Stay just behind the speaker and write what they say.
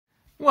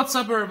What's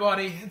up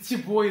everybody, it's your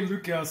boy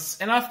Lucas,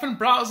 and I've been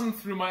browsing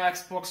through my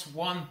Xbox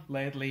One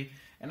lately,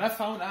 and I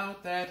found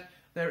out that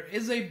there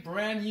is a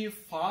brand new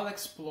file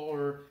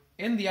explorer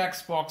in the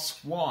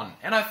Xbox One,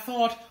 and I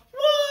thought,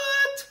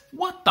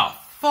 what the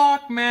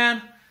fuck,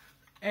 man?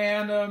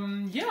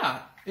 And yeah,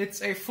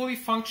 it's a fully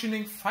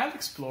functioning file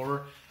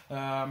explorer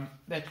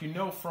that you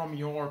know from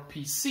your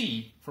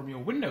PC, from your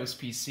Windows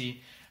PC.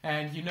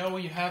 And you know,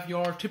 you have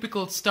your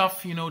typical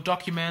stuff, you know,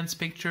 documents,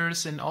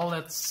 pictures, and all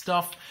that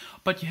stuff,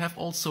 but you have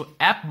also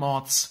app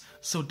mods.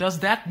 So does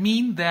that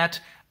mean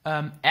that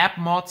app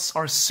mods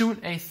are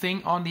soon a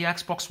thing on the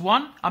Xbox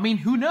One? I mean,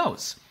 who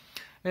knows?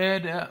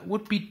 It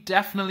would be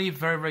definitely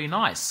very, very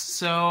nice.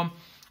 So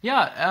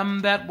yeah,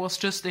 that was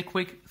just a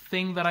quick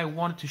thing that I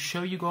wanted to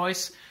show you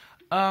guys.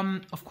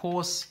 Of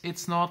course,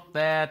 it's not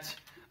that,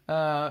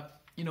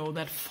 you know,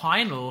 that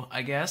final,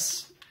 I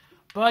guess.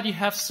 But you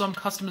have some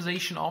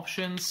customization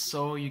options,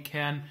 so you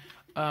can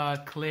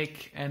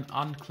click and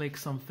unclick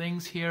some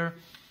things here.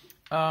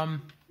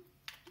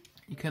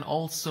 You can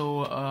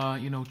also,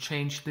 you know,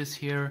 change this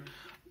here,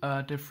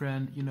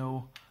 different, you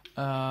know,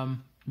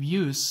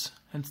 views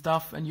and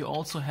stuff. And you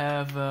also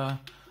have,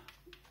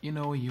 you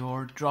know,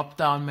 your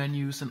drop-down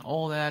menus and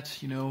all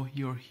that. You know,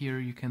 you're here.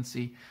 You can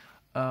see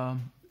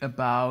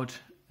about,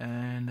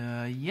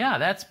 and yeah,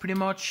 that's pretty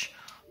much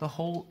the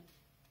whole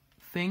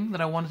thing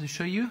that I wanted to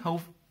show you.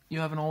 Hope you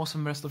have an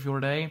awesome rest of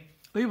your day.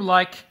 Leave a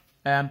like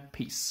and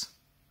peace.